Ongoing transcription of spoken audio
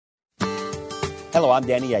Hello, I'm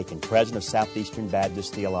Danny Aiken, president of Southeastern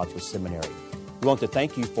Baptist Theological Seminary. We want to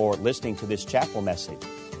thank you for listening to this chapel message.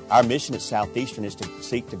 Our mission at Southeastern is to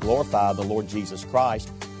seek to glorify the Lord Jesus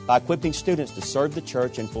Christ by equipping students to serve the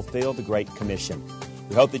church and fulfill the Great Commission.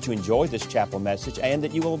 We hope that you enjoy this chapel message and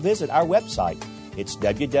that you will visit our website. It's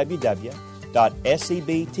www.sebts.edu.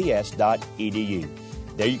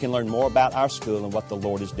 There you can learn more about our school and what the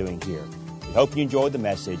Lord is doing here. We hope you enjoyed the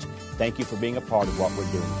message. Thank you for being a part of what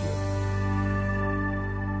we're doing here.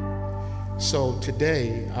 So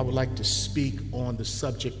today, I would like to speak on the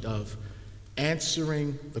subject of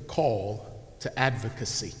answering the call to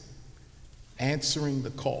advocacy. Answering the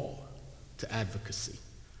call to advocacy.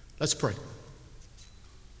 Let's pray.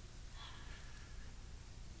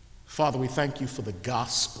 Father, we thank you for the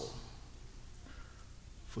gospel,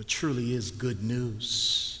 for it truly is good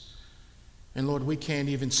news. And Lord, we can't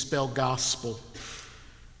even spell gospel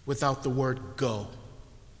without the word go.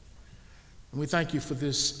 And we thank you for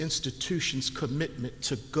this institution's commitment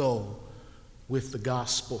to go with the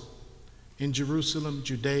gospel in Jerusalem,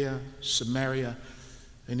 Judea, Samaria,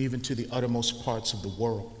 and even to the uttermost parts of the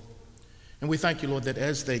world. And we thank you, Lord, that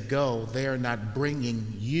as they go, they are not bringing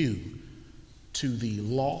you to the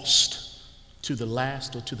lost, to the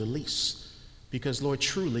last, or to the least. Because, Lord,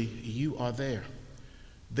 truly, you are there.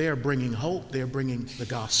 They are bringing hope. They are bringing the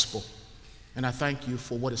gospel. And I thank you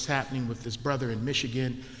for what is happening with this brother in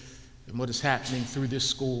Michigan and what is happening through this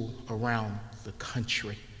school around the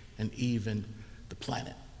country and even the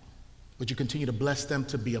planet. Would you continue to bless them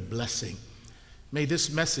to be a blessing? May this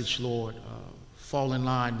message, Lord, fall in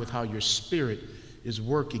line with how your Spirit is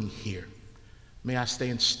working here. May I stay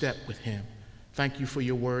in step with him. Thank you for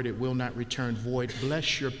your word. It will not return void.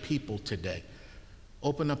 Bless your people today.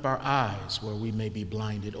 Open up our eyes where we may be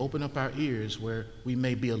blinded. Open up our ears where we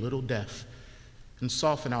may be a little deaf. And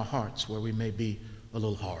soften our hearts where we may be a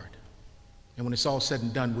little hard. And when it's all said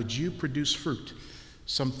and done, would you produce fruit?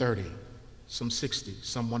 Some 30, some 60,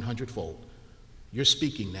 some 100-fold. You're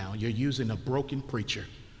speaking now. You're using a broken preacher.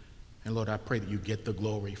 And Lord, I pray that you get the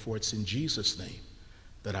glory, for it's in Jesus' name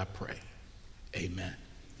that I pray. Amen.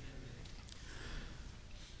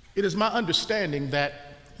 It is my understanding that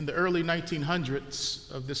in the early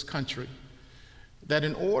 1900s of this country, that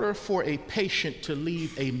in order for a patient to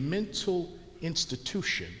leave a mental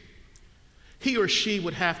institution, he or she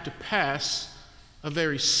would have to pass a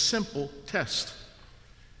very simple test.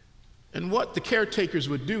 And what the caretakers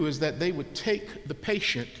would do is that they would take the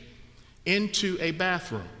patient into a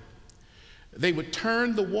bathroom. They would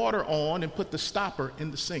turn the water on and put the stopper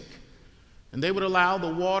in the sink. And they would allow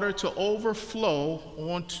the water to overflow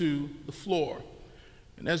onto the floor.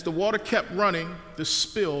 And as the water kept running, the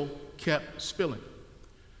spill kept spilling.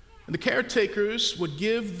 And the caretakers would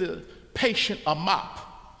give the patient a mop.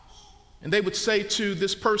 And they would say to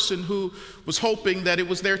this person who was hoping that it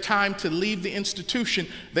was their time to leave the institution,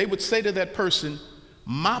 they would say to that person,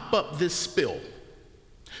 mop up this spill.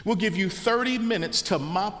 We'll give you 30 minutes to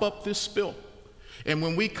mop up this spill. And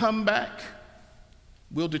when we come back,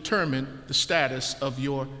 we'll determine the status of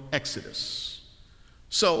your exodus.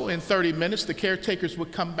 So in 30 minutes, the caretakers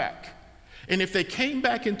would come back. And if they came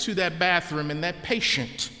back into that bathroom and that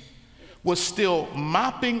patient was still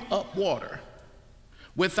mopping up water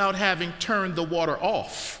without having turned the water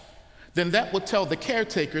off, then that would tell the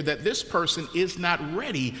caretaker that this person is not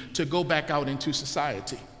ready to go back out into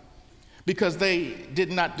society, because they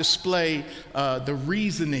did not display the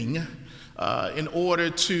reasoning in order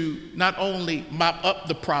to not only mop up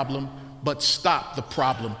the problem, but stop the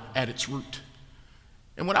problem at its root.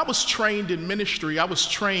 And when I was trained in ministry, I was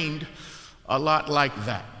trained a lot like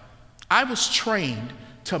that. I was trained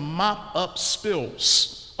to mop up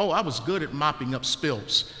spills. Oh, I was good at mopping up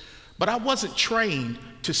spills, but I wasn't trained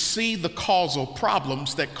to see the causal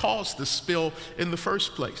problems that caused the spill in the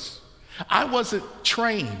first place. I wasn't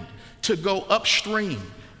trained to go upstream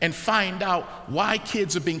and find out why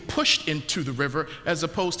kids are being pushed into the river as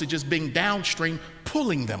opposed to just being downstream,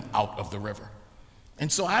 pulling them out of the river.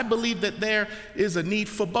 And so I believe that there is a need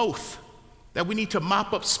for both, that we need to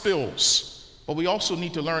mop up spills, but we also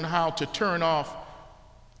need to learn how to turn off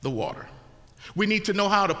the water. We need to know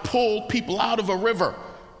how to pull people out of a river,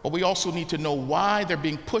 but we also need to know why they're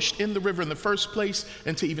being pushed in the river in the first place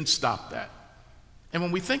and to even stop that. And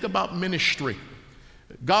when we think about ministry,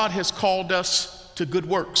 God has called us to good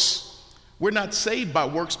works. We're not saved by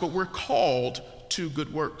works, but we're called to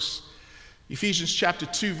good works. Ephesians chapter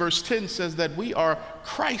 2, verse 10 says that we are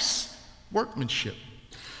Christ's workmanship,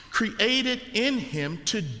 created in him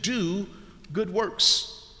to do good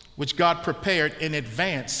works, which God prepared in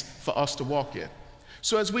advance for us to walk in.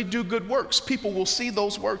 So as we do good works, people will see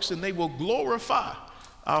those works and they will glorify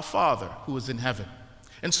our Father who is in heaven.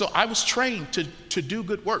 And so I was trained to do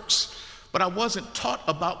good works, but I wasn't taught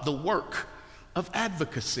about the work of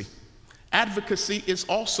advocacy. Advocacy is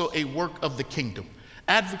also a work of the kingdom.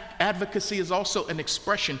 Advocacy is also an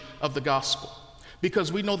expression of the gospel,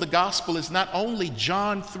 because we know the gospel is not only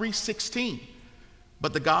John 3:16,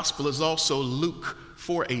 but the gospel is also Luke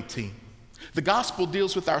 4:18. The gospel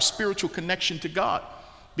deals with our spiritual connection to God,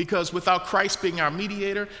 because without Christ being our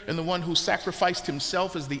mediator and the one who sacrificed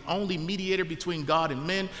himself as the only mediator between God and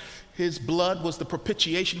men, his blood was the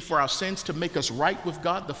propitiation for our sins to make us right with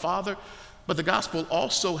God the Father. But the gospel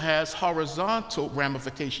also has horizontal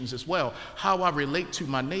ramifications as well. How I relate to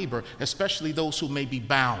my neighbor, especially those who may be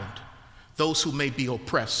bound, those who may be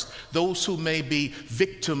oppressed, those who may be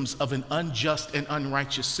victims of an unjust and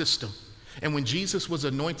unrighteous system. And when Jesus was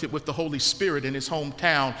anointed with the Holy Spirit in his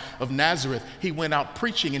hometown of Nazareth, he went out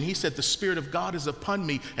preaching, and he said, "The Spirit of God is upon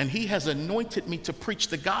me, and he has anointed me to preach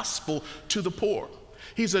the gospel to the poor.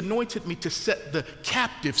 He's anointed me to set the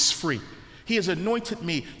captives free. He has anointed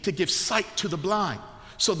me to give sight to the blind."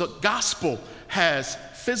 So the gospel has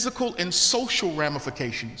physical and social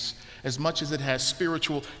ramifications as much as it has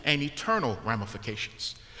spiritual and eternal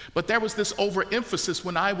ramifications. But there was this overemphasis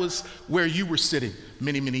when I was where you were sitting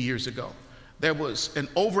many, many years ago. There was an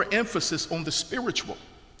overemphasis on the spiritual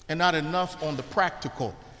and not enough on the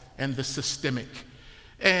practical and the systemic.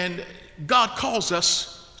 And God calls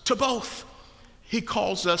us to both. He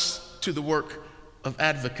calls us to the work of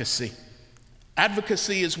advocacy.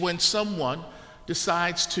 Advocacy is when someone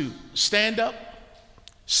decides to stand up,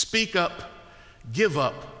 speak up, give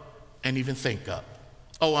up, and even think up.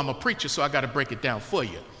 Oh, I'm a preacher, so I got to break it down for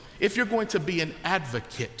you. If you're going to be an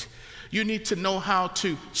advocate, you need to know how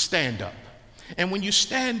to stand up. And when you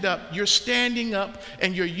stand up, you're standing up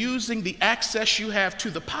and you're using the access you have to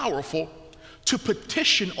the powerful to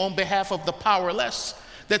petition on behalf of the powerless,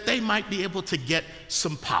 that they might be able to get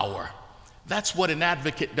some power. That's what an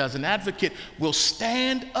advocate does. An advocate will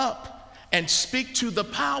stand up and speak to the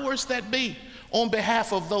powers that be on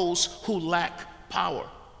behalf of those who lack power.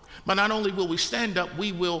 But not only will we stand up,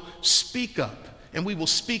 we will speak up. And we will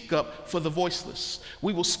speak up for the voiceless.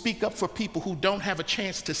 We will speak up for people who don't have a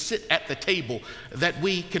chance to sit at the table that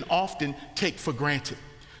we can often take for granted.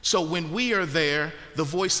 So when we are there, the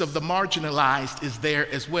voice of the marginalized is there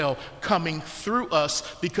as well, coming through us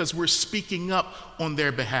because we're speaking up on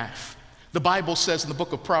their behalf. The Bible says in the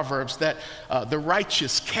book of Proverbs that the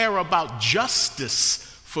righteous care about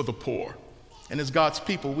justice for the poor. And as God's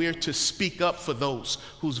people, we're to speak up for those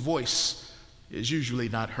whose voice is usually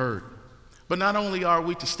not heard. But not only are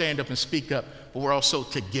we to stand up and speak up, but we're also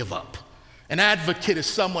to give up. An advocate is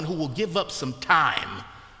someone who will give up some time,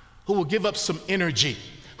 who will give up some energy,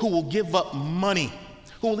 who will give up money,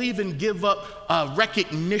 who will even give up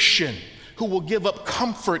recognition, who will give up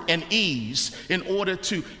comfort and ease in order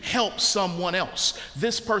to help someone else.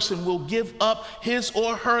 This person will give up his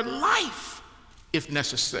or her life, if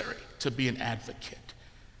necessary, to be an advocate.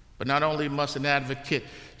 But not only must an advocate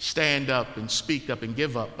stand up and speak up and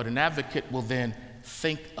give up, but an advocate will then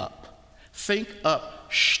think up. Think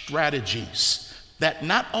up strategies that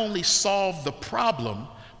not only solve the problem,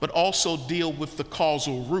 but also deal with the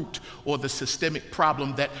causal root or the systemic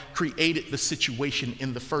problem that created the situation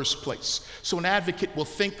in the first place. So an advocate will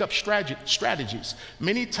think up strategies,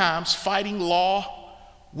 many times fighting law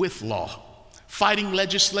with law, fighting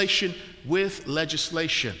legislation with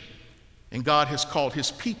legislation. And God has called his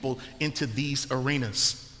people into these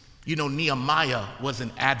arenas. You know, Nehemiah was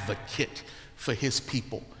an advocate for his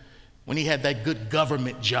people. When he had that good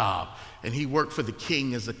government job and he worked for the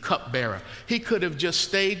king as a cupbearer, he could have just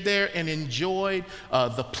stayed there and enjoyed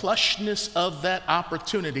the plushness of that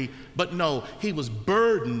opportunity. But no, he was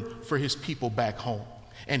burdened for his people back home.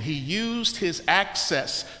 And he used his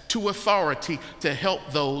access to authority to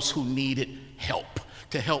help those who needed help,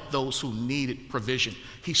 to help those who needed provision.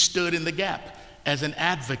 He stood in the gap as an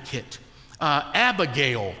advocate.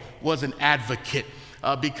 Abigail was an advocate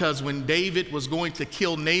because when David was going to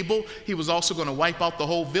kill Nabal, he was also going to wipe out the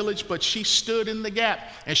whole village, but she stood in the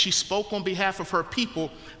gap and she spoke on behalf of her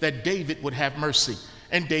people that David would have mercy.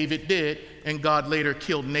 And David did, and God later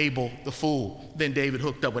killed Nabal the fool. Then David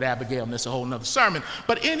hooked up with Abigail, and that's a whole nother sermon.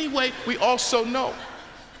 But anyway, we also know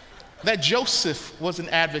that Joseph was an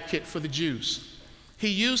advocate for the Jews. He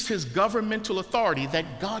used his governmental authority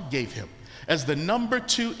that God gave him as the number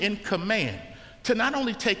 2 in command to not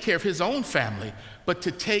only take care of his own family, but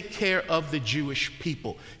to take care of the Jewish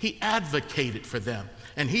people. He advocated for them.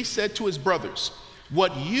 And he said to his brothers,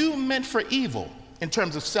 "What you meant for evil in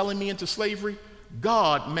terms of selling me into slavery,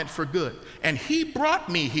 God meant for good. And he brought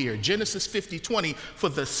me here, Genesis 50:20, for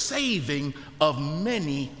the saving of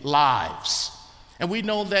many lives. And we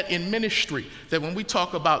know that in ministry, that when we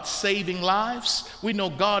talk about saving lives, we know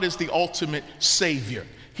God is the ultimate Savior.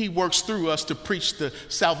 He works through us to preach the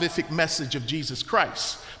salvific message of Jesus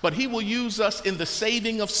Christ. But he will use us in the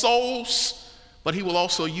saving of souls, but he will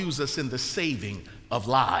also use us in the saving of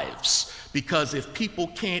lives. Because if people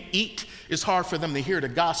can't eat, it's hard for them to hear the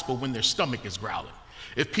gospel when their stomach is growling.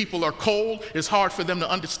 If people are cold, it's hard for them to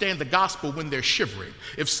understand the gospel when they're shivering.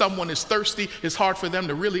 If someone is thirsty, it's hard for them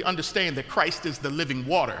to really understand that Christ is the living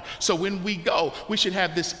water. So when we go, we should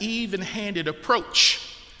have this even-handed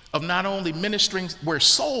approach of not only ministering where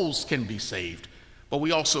souls can be saved, but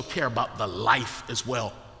we also care about the life as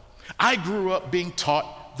well. I grew up being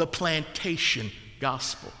taught the plantation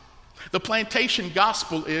gospel. The plantation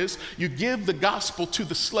gospel is you give the gospel to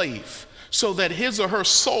the slave so that his or her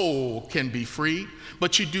soul can be freed,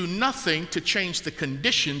 but you do nothing to change the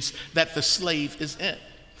conditions that the slave is in.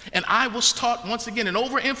 And I was taught, once again, an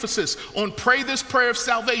overemphasis on pray this prayer of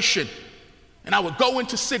salvation. And I would go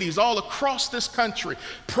into cities all across this country,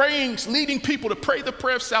 praying, leading people to pray the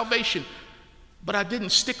prayer of salvation. But I didn't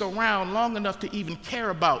stick around long enough to even care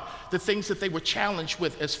about the things that they were challenged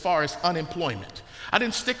with as far as unemployment. I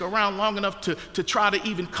didn't stick around long enough to try to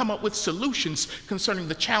even come up with solutions concerning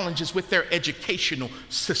the challenges with their educational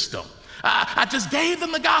system. I just gave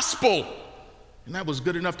them the gospel, and that was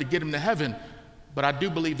good enough to get them to heaven. But I do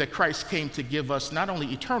believe that Christ came to give us not only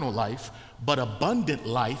eternal life, but abundant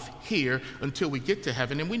life here until we get to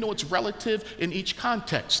heaven. And we know it's relative in each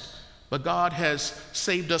context. But God has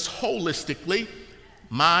saved us holistically,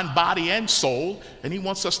 mind, body, and soul, and he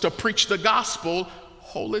wants us to preach the gospel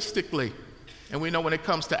holistically. And we know when it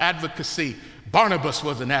comes to advocacy, Barnabas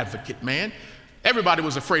was an advocate, man. Everybody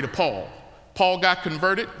was afraid of Paul. Paul got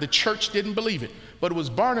converted. The church didn't believe it. But it was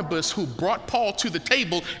Barnabas who brought Paul to the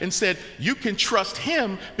table and said, you can trust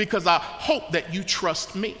him because I hope that you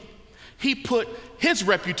trust me. He put his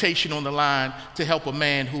reputation on the line to help a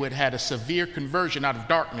man who had had a severe conversion out of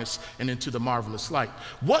darkness and into the marvelous light.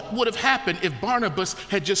 What would have happened if Barnabas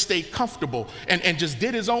had just stayed comfortable and just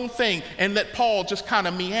did his own thing and let Paul just kind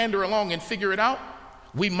of meander along and figure it out?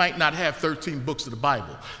 We might not have 13 books of the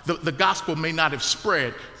Bible. The gospel may not have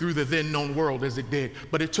spread through the then known world as it did,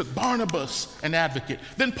 but it took Barnabas, an advocate.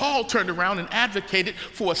 Then Paul turned around and advocated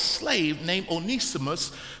for a slave named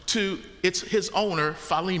Onesimus to his owner,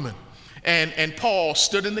 Philemon. And Paul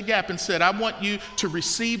stood in the gap and said, I want you to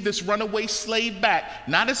receive this runaway slave back,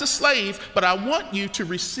 not as a slave, but I want you to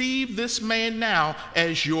receive this man now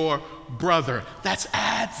as your brother. That's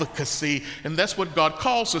advocacy, and that's what God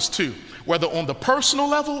calls us to. Whether on the personal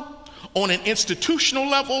level, on an institutional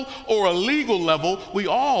level, or a legal level, we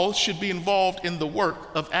all should be involved in the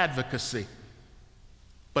work of advocacy.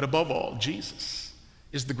 But above all, Jesus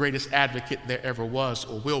is the greatest advocate there ever was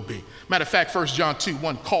or will be. Matter of fact, 1 John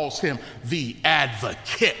 2:1 calls him the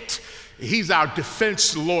advocate. He's our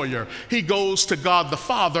defense lawyer. He goes to God the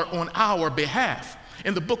Father on our behalf.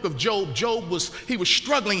 In the book of Job, he was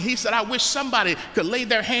struggling. He said, I wish somebody could lay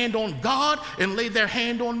their hand on God and lay their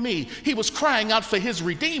hand on me. He was crying out for his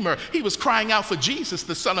Redeemer. He was crying out for Jesus,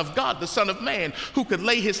 the Son of God, the Son of Man, who could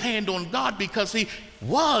lay his hand on God because he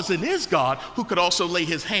was and is God, who could also lay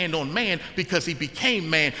his hand on man because he became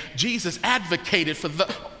man. Jesus advocated for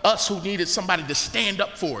us who needed somebody to stand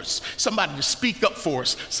up for us, somebody to speak up for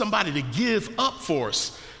us, somebody to give up for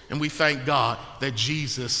us. And we thank God that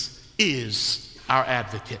Jesus is our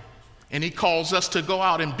advocate. And he calls us to go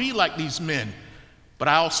out and be like these men. But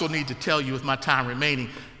I also need to tell you, with my time remaining,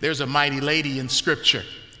 there's a mighty lady in Scripture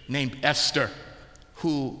named Esther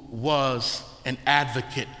who was an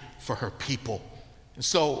advocate for her people. And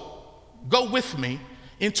so go with me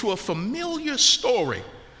into a familiar story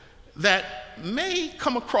that may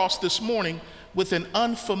come across this morning with an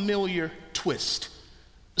unfamiliar twist.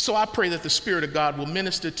 So I pray that the Spirit of God will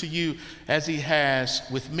minister to you as he has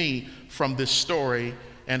with me from this story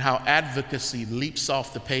and how advocacy leaps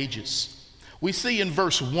off the pages. We see in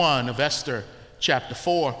verse 1 of Esther chapter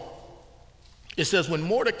 4, it says, when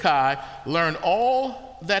Mordecai learned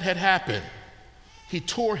all that had happened, he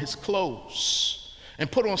tore his clothes and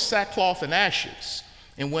put on sackcloth and ashes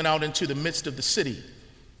and went out into the midst of the city.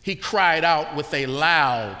 He cried out with a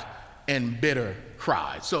loud and bitter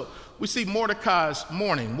cry. So we see Mordecai's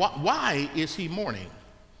mourning. Why is he mourning?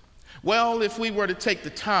 Well, if we were to take the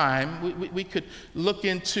time, we could look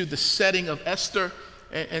into the setting of Esther.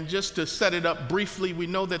 And just to set it up briefly, we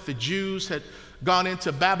know that the Jews had gone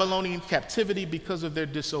into Babylonian captivity because of their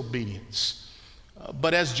disobedience.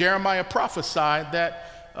 But as Jeremiah prophesied,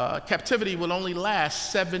 that captivity will only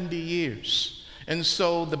last 70 years. And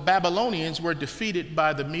so the Babylonians were defeated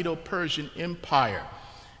by the Medo-Persian Empire.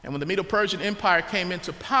 And when the Medo-Persian Empire came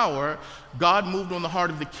into power, God moved on the heart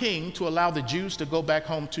of the king to allow the Jews to go back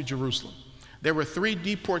home to Jerusalem. There were 3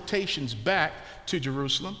 deportations back to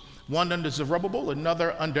Jerusalem, one under Zerubbabel,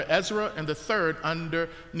 another under Ezra, and the third under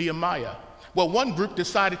Nehemiah. Well, one group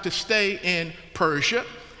decided to stay in Persia,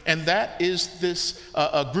 and that is this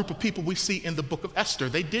a group of people we see in the book of Esther.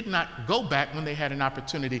 They did not go back when they had an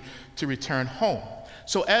opportunity to return home.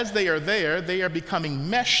 So as they are there, they are becoming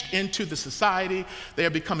meshed into the society. They are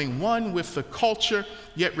becoming one with the culture,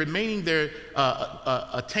 yet remaining there,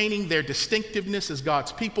 attaining their distinctiveness as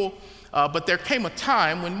God's people. But there came a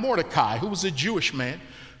time when Mordecai, who was a Jewish man,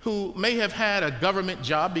 who may have had a government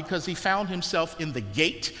job because he found himself in the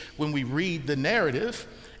gate when we read the narrative.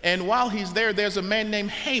 And while he's there, there's a man named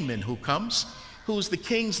Haman who comes, who's the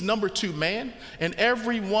king's number 2 man. And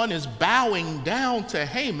everyone is bowing down to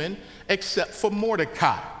Haman except for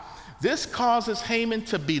Mordecai. This causes Haman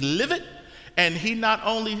to be livid, and he not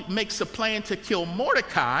only makes a plan to kill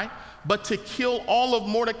Mordecai, but to kill all of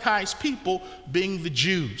Mordecai's people, being the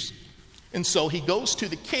Jews. And so he goes to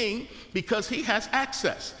the king because he has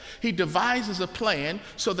access. He devises a plan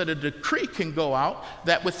so that a decree can go out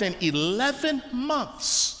that within 11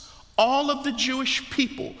 months, all of the Jewish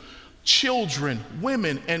people, children,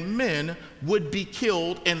 women, and men would be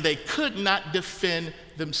killed, and they could not defend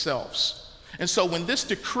themselves. And so when this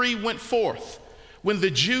decree went forth, when the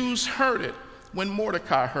Jews heard it, when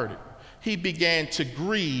Mordecai heard it, he began to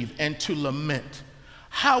grieve and to lament.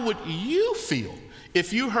 How would you feel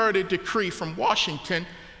if you heard a decree from Washington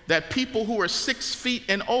that people who are 6 feet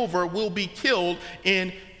and over will be killed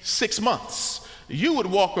in 6 months? You would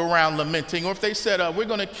walk around lamenting. Or if they said, we're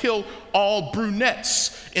going to kill all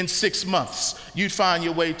brunettes in 6 months, you'd find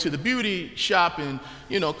your way to the beauty shop and,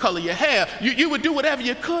 color your hair. You would do whatever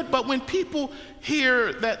you could. But when people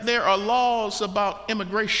hear that there are laws about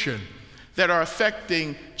immigration that are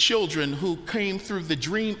affecting children who came through the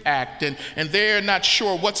DREAM Act, and they're not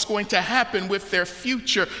sure what's going to happen with their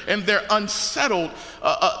future, and they're unsettled,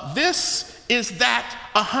 this is that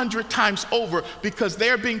 100 times over, because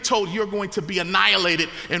they're being told you're going to be annihilated.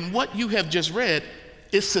 And what you have just read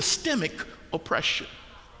is systemic oppression.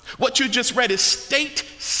 What you just read is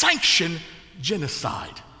state-sanctioned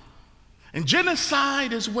genocide. And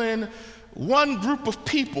genocide is when one group of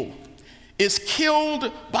people is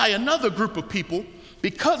killed by another group of people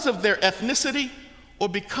because of their ethnicity or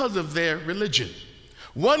because of their religion.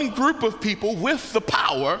 One group of people with the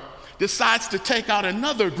power decides to take out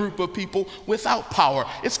another group of people without power.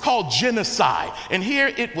 It's called genocide. And here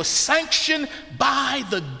it was sanctioned by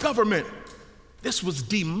the government. This was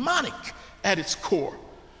demonic at its core.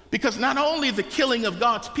 Because not only the killing of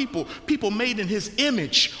God's people, people made in his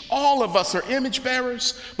image, all of us are image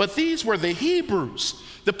bearers, but these were the Hebrews,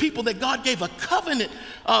 the people that God gave a covenant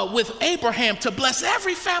with Abraham to bless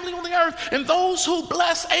every family on the earth. And those who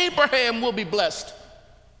bless Abraham will be blessed,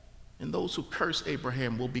 and those who curse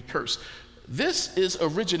Abraham will be cursed. This is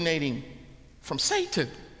originating from Satan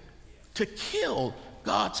to kill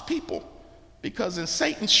God's people, because in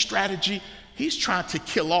Satan's strategy, he's trying to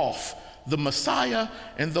kill off the Messiah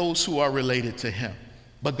and those who are related to him.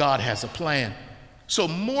 But God has a plan. So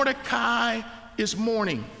Mordecai is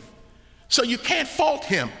mourning. So you can't fault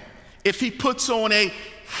him if he puts on a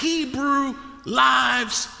Hebrew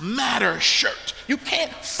Lives Matter shirt. You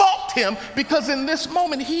can't fault him, because in this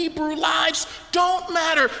moment, Hebrew lives don't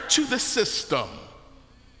matter to the system.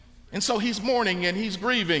 And so he's mourning and he's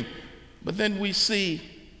grieving. But then we see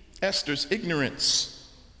Esther's ignorance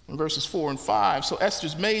in verses 4 and 5. So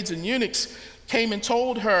Esther's maids and eunuchs came and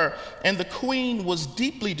told her, and the queen was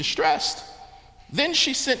deeply distressed. Then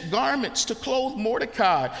she sent garments to clothe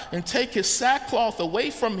Mordecai and take his sackcloth away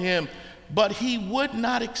from him, but he would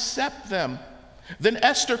not accept them. Then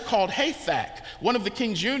Esther called Hathach, one of the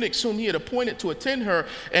king's eunuchs whom he had appointed to attend her,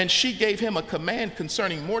 and she gave him a command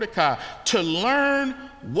concerning Mordecai to learn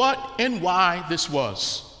what and why this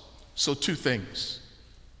was. So 2 things.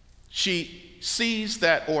 She sees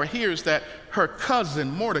that, or hears that, her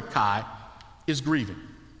cousin Mordecai is grieving.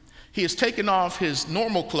 He has taken off his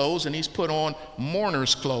normal clothes and he's put on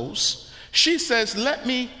mourner's clothes. She says, let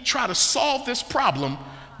me try to solve this problem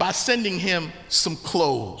by sending him some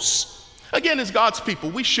clothes. Again, as God's people,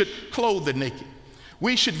 we should clothe the naked.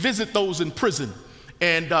 We should visit those in prison.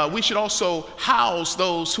 And we should also house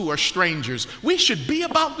those who are strangers. We should be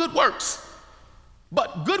about good works.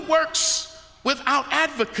 But good works without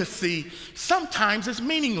advocacy sometimes is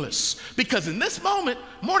meaningless. Because in this moment,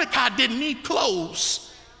 Mordecai didn't need clothes.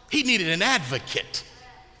 He needed an advocate.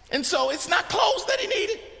 And so it's not clothes that he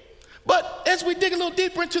needed, But as we dig a little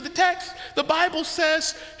deeper into the text, the Bible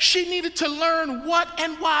says she needed to learn what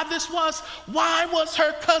and why this was. Why was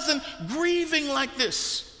her cousin grieving like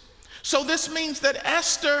this? So this means that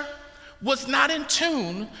Esther was not in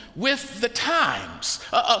tune with the times.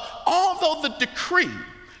 Although the decree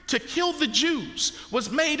to kill the Jews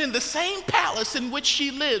was made in the same palace in which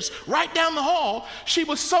she lives, right down the hall, she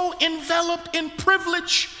was so enveloped in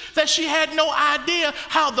privilege that she had no idea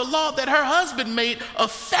how the law that her husband made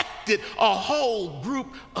affected a whole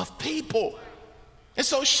group of people. And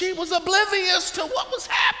so she was oblivious to what was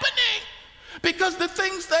happening, because the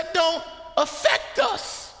things that don't affect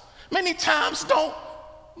us many times don't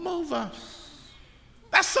move us.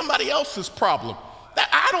 That's somebody else's problem.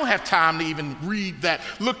 I don't have time to even read that,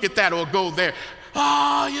 look at that, or go there.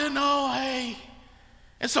 Hey.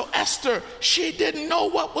 And so Esther, she didn't know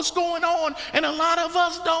what was going on. And a lot of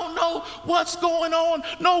us don't know what's going on.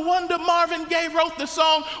 No wonder Marvin Gaye wrote the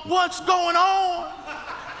song, "What's Going On?"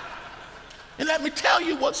 And let me tell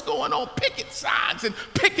you what's going on. Picket signs and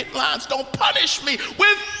picket lines don't punish me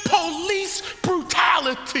with police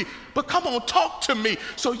brutality. But come on, talk to me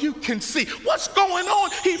so you can see what's going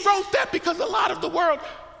on. He wrote that because a lot of the world,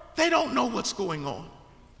 they don't know what's going on.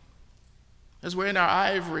 As we're in our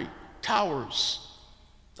ivory towers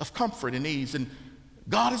of comfort and ease, and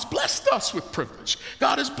God has blessed us with privilege.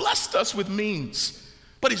 God has blessed us with means,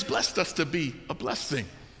 but he's blessed us to be a blessing.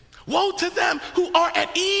 Woe to them who are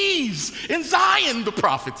at ease in Zion, the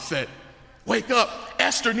prophet said. Wake up.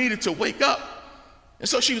 Esther needed to wake up. And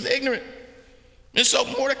so she was ignorant. And so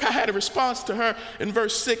Mordecai had a response to her in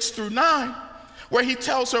verse 6 through 9, where he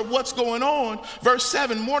tells her what's going on. Verse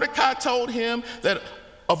 7, Mordecai told him that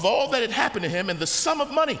of all that had happened to him and the sum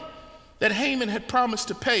of money that Haman had promised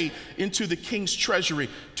to pay into the king's treasury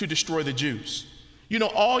to destroy the Jews. You know,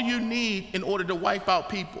 all you need in order to wipe out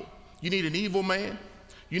people, you need an evil man,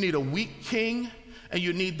 you need a weak king, and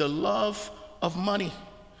you need the love of money,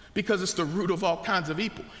 because it's the root of all kinds of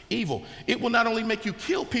evil. It will not only make you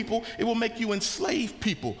kill people, it will make you enslave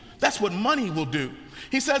people. That's what money will do.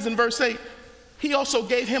 He says in verse 8, he also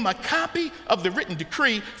gave him a copy of the written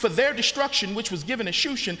decree for their destruction, which was given to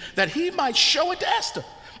Shushan, that he might show it to Esther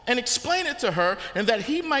and explain it to her, and that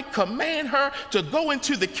he might command her to go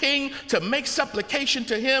into the king to make supplication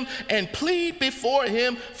to him and plead before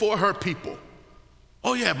him for her people.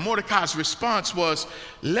 Oh yeah, Mordecai's response was,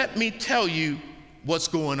 let me tell you what's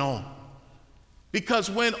going on. Because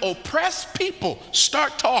when oppressed people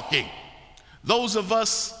start talking, those of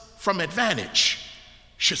us from advantage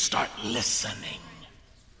should start listening.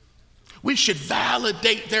 We should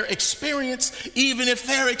validate their experience, even if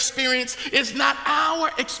their experience is not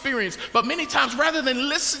our experience. But many times, rather than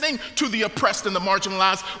listening to the oppressed and the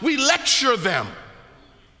marginalized, we lecture them.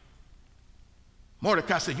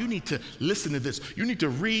 Mordecai said, you need to listen to this. You need to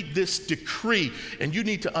read this decree, and you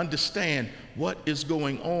need to understand what is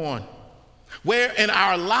going on. Where in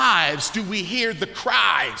our lives do we hear the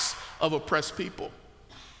cries of oppressed people?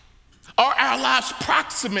 Are our lives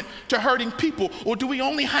proximate to hurting people, or do we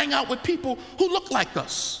only hang out with people who look like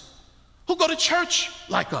us, who go to church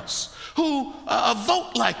like us, who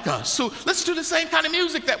vote like us, who listen to the same kind of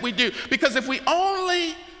music that we do? Because if we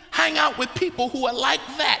only hang out with people who are like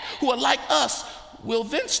that, who are like us, we'll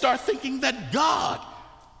then start thinking that God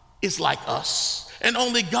is like us and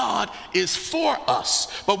only God is for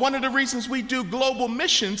us. But one of the reasons we do global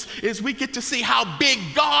missions is we get to see how big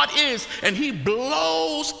God is, and he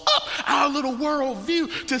blows up our little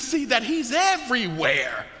worldview to see that he's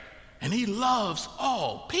everywhere and he loves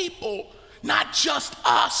all people, not just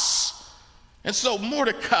us. And so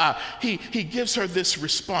Mordecai, he gives her this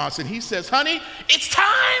response, and he says, honey, it's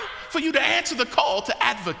time for you to answer the call to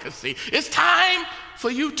advocacy. It's time for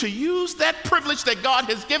you to use that privilege that God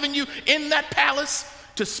has given you in that palace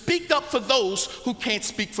to speak up for those who can't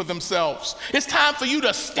speak for themselves. It's time for you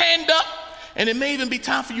to stand up, and it may even be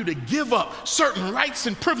time for you to give up certain rights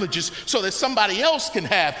and privileges so that somebody else can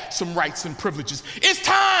have some rights and privileges. It's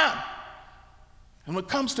time. And when it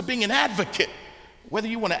comes to being an advocate, whether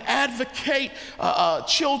you want to advocate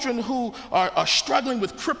children who are struggling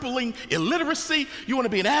with crippling illiteracy, you want to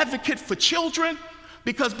be an advocate for children,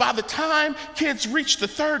 because by the time kids reach the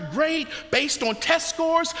third grade, based on test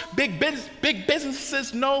scores, big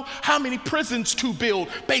businesses know how many prisons to build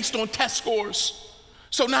based on test scores.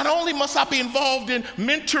 So not only must I be involved in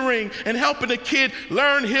mentoring and helping a kid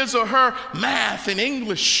learn his or her math and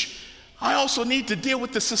English, I also need to deal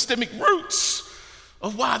with the systemic roots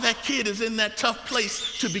of why that kid is in that tough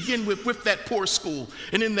place to begin with that poor school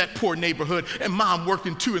and in that poor neighborhood, and mom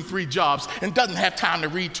working 2 and 3 jobs and doesn't have time to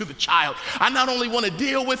read to the child. I not only want to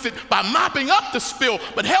deal with it by mopping up the spill,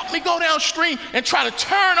 but help me go downstream and try to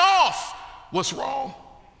turn off what's wrong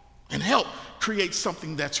and help create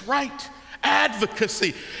something that's right.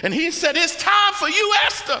 Advocacy. And he said, it's time for you,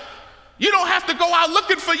 Esther. You don't have to go out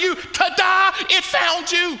looking for you. Ta-da, it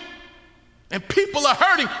found you. And people are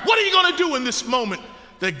hurting. What are you going to do in this moment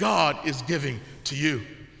that God is giving to you?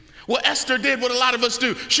 Well, Esther did what a lot of us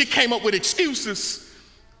do. She came up with excuses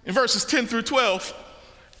in verses 10 through 12.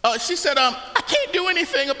 She said, I can't do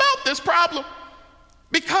anything about this problem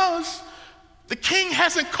because the king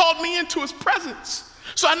hasn't called me into his presence.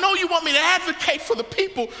 So I know you want me to advocate for the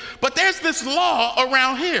people, but there's this law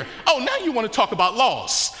around here. Oh, now you want to talk about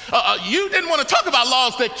laws. You didn't want to talk about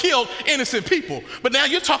laws that killed innocent people, but now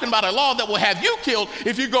you're talking about a law that will have you killed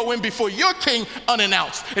if you go in before your king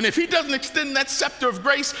unannounced. And if he doesn't extend that scepter of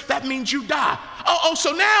grace, that means you die.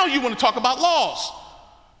 So now you want to talk about laws.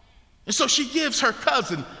 And so she gives her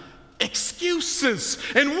cousin excuses,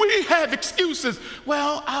 and we have excuses.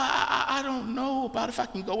 Well, I don't know about if I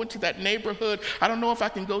can go into that neighborhood. I don't know if I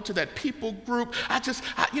can go to that people group. I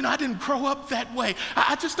didn't grow up that way.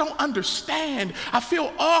 I just don't understand. I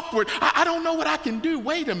feel awkward. I don't know what I can do.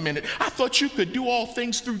 Wait a minute. I thought you could do all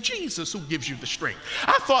things through Jesus who gives you the strength.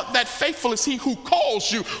 I thought that faithful is he who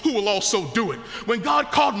calls you who will also do it. When God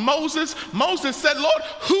called Moses, Moses said, Lord,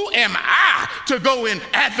 who am I to go and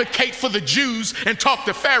advocate for the Jews and talk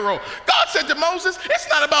to Pharaoh? God said to Moses, it's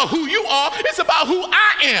not about who you are, it's about who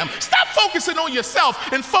I am. Stop focusing on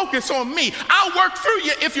yourself and focus on me. I'll work through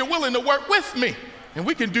you if you're willing to work with me. And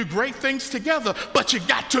we can do great things together, but you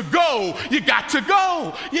got to go. You got to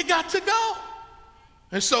go. You got to go.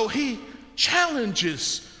 And so he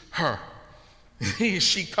challenges her.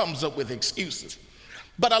 She comes up with excuses.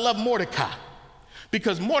 But I love Mordecai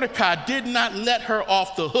because Mordecai did not let her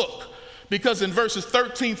off the hook. Because in verses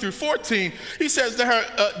 13 through 14, he says to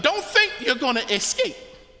her, don't think you're going to escape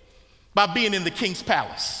by being in the king's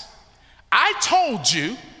palace. I told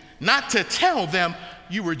you not to tell them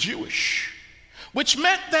you were Jewish, which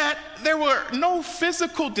meant that there were no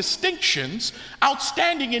physical distinctions,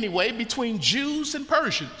 outstanding anyway, between Jews and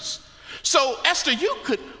Persians. So Esther, you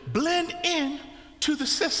could blend in to the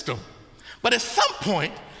system. But at some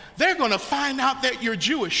point, they're going to find out that you're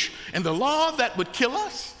Jewish, and the law that would kill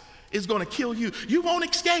us is going to kill you. You won't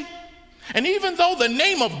escape. And even though the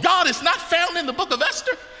name of God is not found in the book of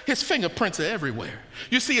Esther, his fingerprints are everywhere.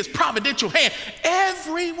 You see his providential hand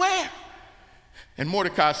everywhere. And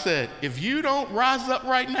Mordecai said, if you don't rise up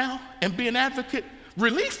right now and be an advocate,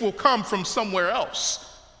 relief will come from somewhere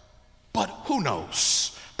else. But who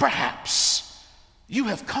knows? Perhaps you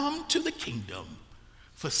have come to the kingdom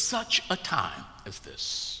for such a time as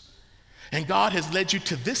this. And God has led you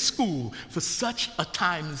to this school for such a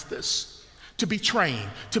time as this, to be trained,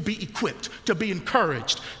 to be equipped, to be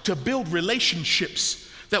encouraged, to build relationships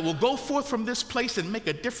that will go forth from this place and make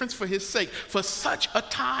a difference for his sake for such a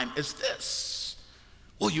time as this.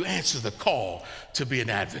 Will you answer the call to be an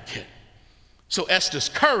advocate? So Esther's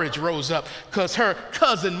courage rose up because her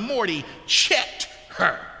cousin Morty checked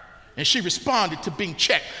her, and she responded to being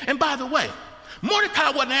checked. And by the way,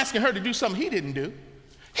 Mordecai wasn't asking her to do something he didn't do.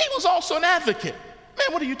 He was also an advocate.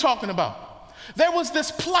 Man, what are you talking about? There was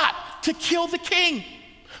this plot to kill the king.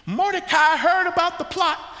 Mordecai heard about the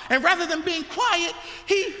plot, and rather than being quiet,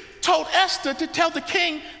 he told Esther to tell the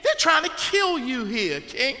king, they're trying to kill you here,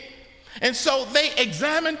 king. And so they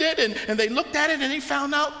examined it, and they looked at it, and they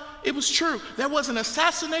found out it was true. There was an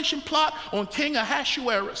assassination plot on King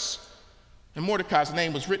Ahasuerus. And Mordecai's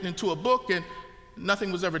name was written into a book, and nothing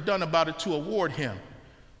was ever done about it to award him.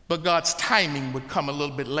 But God's timing would come a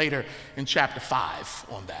little bit later in chapter 5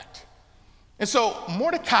 on that. And so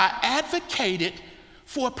Mordecai advocated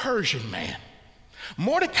for a Persian man.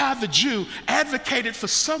 Mordecai the Jew advocated for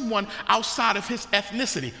someone outside of his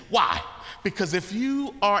ethnicity. Why? Because if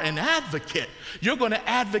you are an advocate, you're going to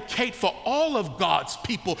advocate for all of God's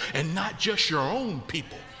people and not just your own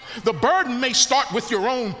people. The burden may start with your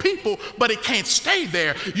own people, but it can't stay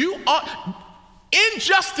there.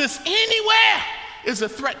 Injustice anywhere is a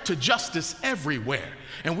threat to justice everywhere.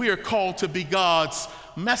 And we are called to be God's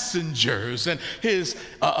messengers and his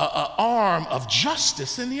arm of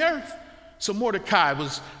justice in the earth. So Mordecai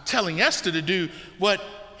was telling Esther to do what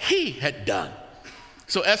he had done.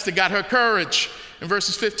 So Esther got her courage in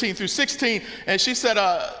verses 15 through 16, and she said,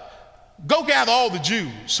 go gather all the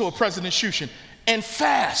Jews who are present in Shushan and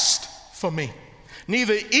fast for me.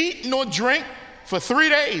 Neither eat nor drink for 3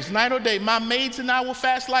 days, night or day. My maids and I will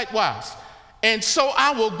fast likewise. And so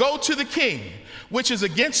I will go to the king, which is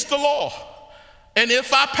against the law. And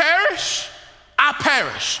if I perish, I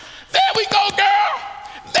perish. There we go,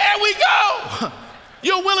 girl. There we go.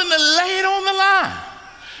 You're willing to lay it on the line.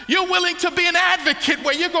 You're willing to be an advocate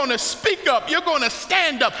where you're going to speak up. You're going to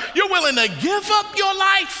stand up. You're willing to give up your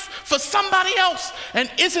life for somebody else.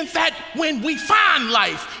 And isn't that when we find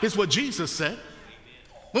life, is what Jesus said.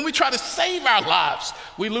 When we try to save our lives,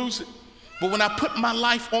 we lose it. But when I put my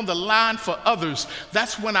life on the line for others,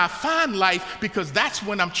 that's when I find life, because that's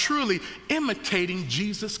when I'm truly imitating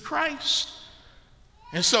Jesus Christ.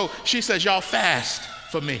 And so she says, y'all fast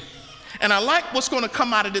for me. And I like what's going to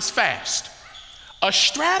come out of this fast. A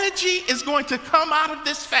strategy is going to come out of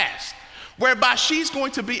this fast, whereby she's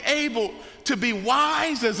going to be able to be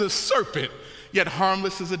wise as a serpent, yet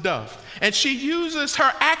harmless as a dove. And she uses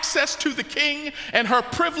her access to the king and her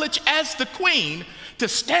privilege as the queen to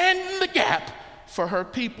stand in the gap for her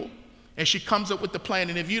people. And she comes up with the plan.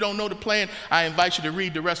 And if you don't know the plan, I invite you to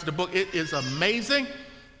read the rest of the book. It is amazing.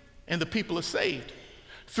 And the people are saved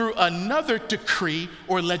through another decree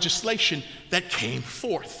or legislation that came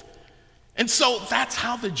forth. And so that's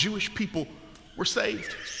how the Jewish people were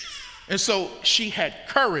saved. And so she had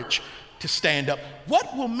courage to stand up.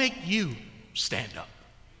 What will make you stand up?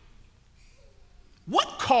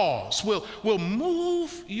 What cause will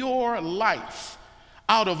move your life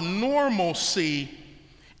out of normalcy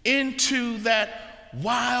into that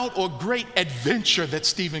wild or great adventure that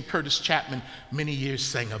Stephen Curtis Chapman many years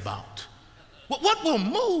sang about? What will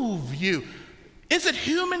move you? Is it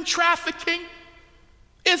human trafficking?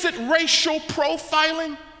 Is it racial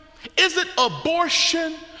profiling? Is it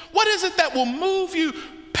abortion? What is it that will move you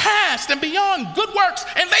past and beyond good works?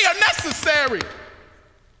 And they are necessary.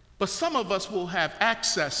 But some of us will have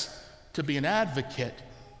access to be an advocate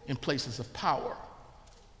in places of power.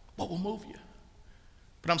 What will move you?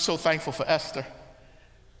 But I'm so thankful for Esther,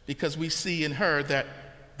 because we see in her that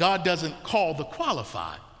God doesn't call the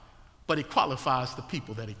qualified, but he qualifies the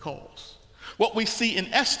people that he calls. What we see in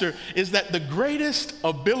Esther is that the greatest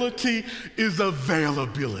ability is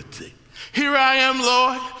availability. Here I am,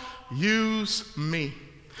 Lord, use me.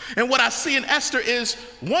 And what I see in Esther is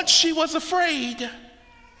once she was afraid,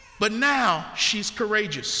 but now she's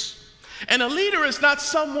courageous. And a leader is not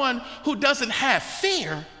someone who doesn't have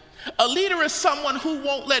fear. A leader is someone who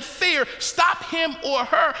won't let fear stop him or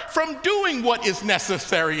her from doing what is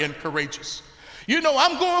necessary and courageous. You know,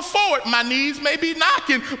 I'm going forward. My knees may be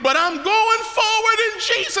knocking, but I'm going forward in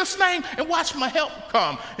Jesus' name. And watch my help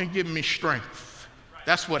come and give me strength.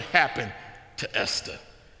 That's what happened to Esther.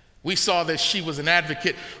 We saw that she was an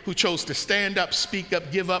advocate who chose to stand up, speak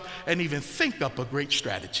up, give up, and even think up a great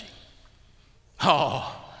strategy.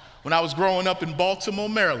 Oh, when I was growing up in Baltimore,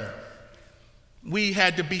 Maryland, we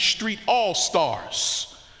had to be street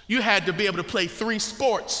all-stars. You had to be able to play 3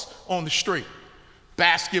 sports on the street: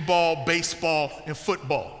 basketball, baseball, and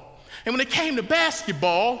football. And when it came to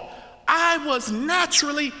basketball, I was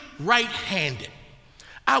naturally right-handed.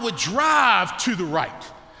 I would drive to the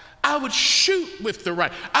right. I would shoot with the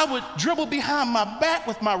right. I would dribble behind my back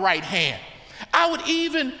with my right hand. I would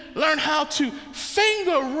even learn how to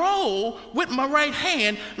finger roll with my right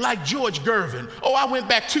hand like George Gervin. Oh, I went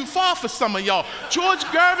back too far for some of y'all. George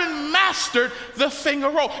Gervin mastered the finger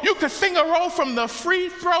roll. You could finger roll from the free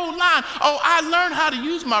throw line. Oh, I learned how to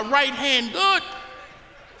use my right hand good.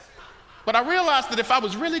 But I realized that if I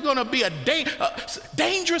was really going to be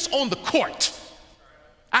dangerous on the court,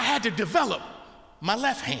 I had to develop my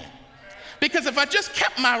left hand. Because if I just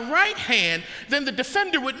kept my right hand, then the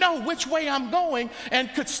defender would know which way I'm going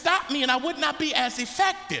and could stop me, and I would not be as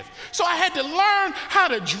effective. So I had to learn how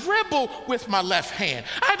to dribble with my left hand.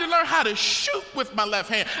 I had to learn how to shoot with my left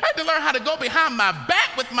hand. I had to learn how to go behind my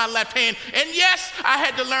back with my left hand. And yes, I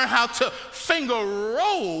had to learn how to finger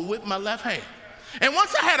roll with my left hand. And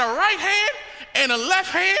once I had a right hand and a left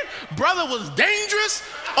hand, brother was dangerous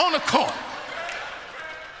on the court.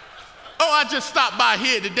 Oh, I just stopped by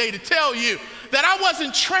here today to tell you that I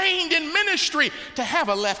wasn't trained in ministry to have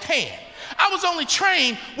a left hand. I was only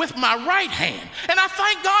trained with my right hand. And I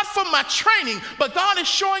thank God for my training, but God is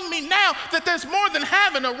showing me now that there's more than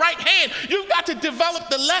having a right hand. You've got to develop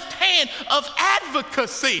the left hand of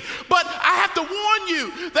advocacy. But I have to warn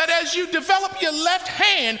you that as you develop your left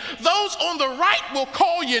hand, those on the right will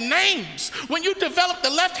call your names. When you develop the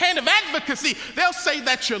left hand of advocacy, they'll say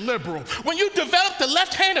that you're liberal. When you develop the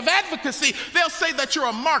left hand of advocacy, they'll say that you're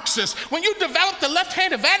a Marxist. When you develop the left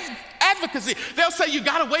hand of advocacy. They'll say you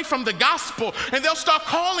got away from the gospel, and they'll start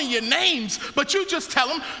calling you names, but you just tell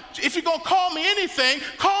them, if you're going to call me anything,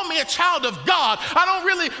 call me a child of God. I don't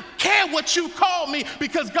really care what you call me,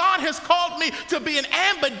 because God has called me to be an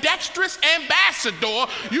ambidextrous ambassador,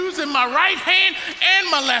 using my right hand and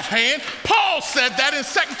my left hand. Paul said that in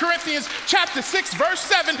 2 Corinthians chapter 6, verse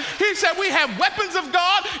 7. He said we have weapons of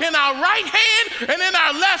God in our right hand and in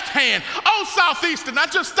our left hand. Oh, Southeastern, I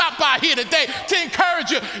just stopped by here today to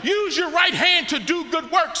encourage you. Use your right hand to do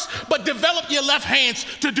good works, but develop your left hands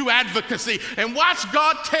to do advocacy. And watch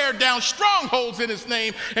God tear down strongholds in his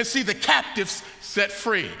name and see the captives set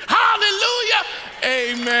free. Hallelujah.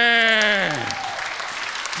 Amen.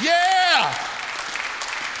 Yeah.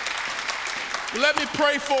 Let me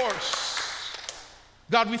pray for us.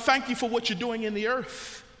 God, we thank you for what you're doing in the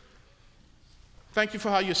earth. Thank you for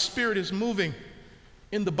how your spirit is moving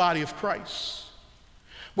in the body of Christ,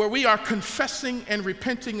 where we are confessing and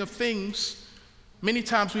repenting of things many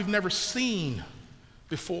times we've never seen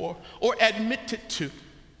before or admitted to.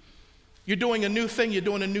 You're doing a new thing. You're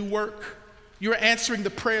doing a new work. You're answering the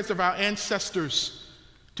prayers of our ancestors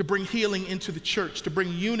to bring healing into the church, to bring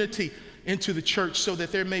unity into the church so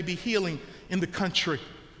that there may be healing in the country.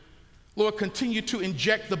 Lord, continue to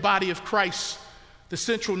inject the body of Christ, the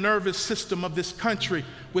central nervous system of this country,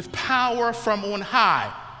 with power from on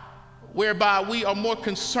high, whereby we are more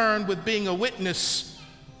concerned with being a witness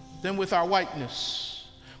than with our whiteness,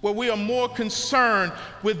 where we are more concerned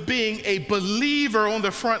with being a believer on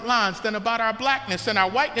the front lines than about our blackness. And our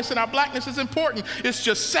whiteness and our blackness is important. It's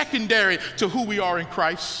just secondary to who we are in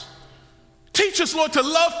Christ. Teach us, Lord, to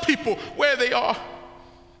love people where they are.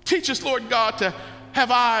 Teach us, Lord God, to have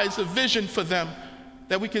eyes of vision for them,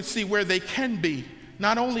 that we can see where they can be,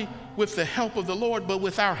 not only with the help of the Lord, but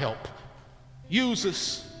with our help. Use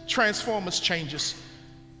us, transform us, change us.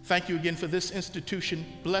 Thank you again for this institution.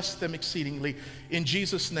 Bless them exceedingly. In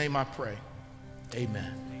Jesus' name I pray.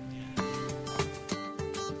 Amen.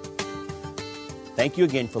 Thank you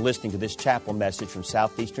again for listening to this chapel message from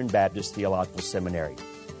Southeastern Baptist Theological Seminary.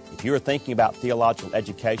 If you are thinking about theological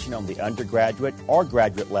education on the undergraduate or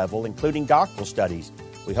graduate level, including doctoral studies,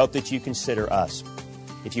 we hope that you consider us.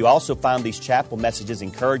 If you also find these chapel messages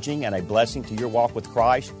encouraging and a blessing to your walk with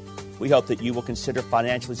Christ, we hope that you will consider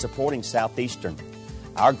financially supporting Southeastern.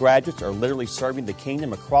 Our graduates are literally serving the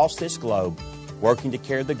kingdom across this globe, working to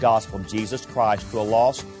carry the gospel of Jesus Christ to a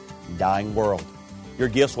lost and dying world. Your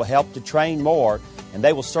gifts will help to train more, and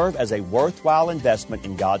they will serve as a worthwhile investment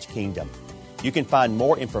in God's kingdom. You can find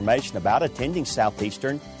more information about attending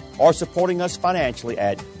Southeastern or supporting us financially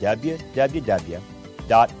at www.sebts.edu.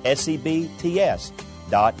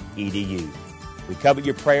 We covet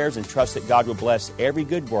your prayers and trust that God will bless every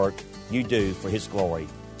good work you do for His glory.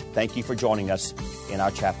 Thank you for joining us in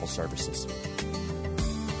our chapel services.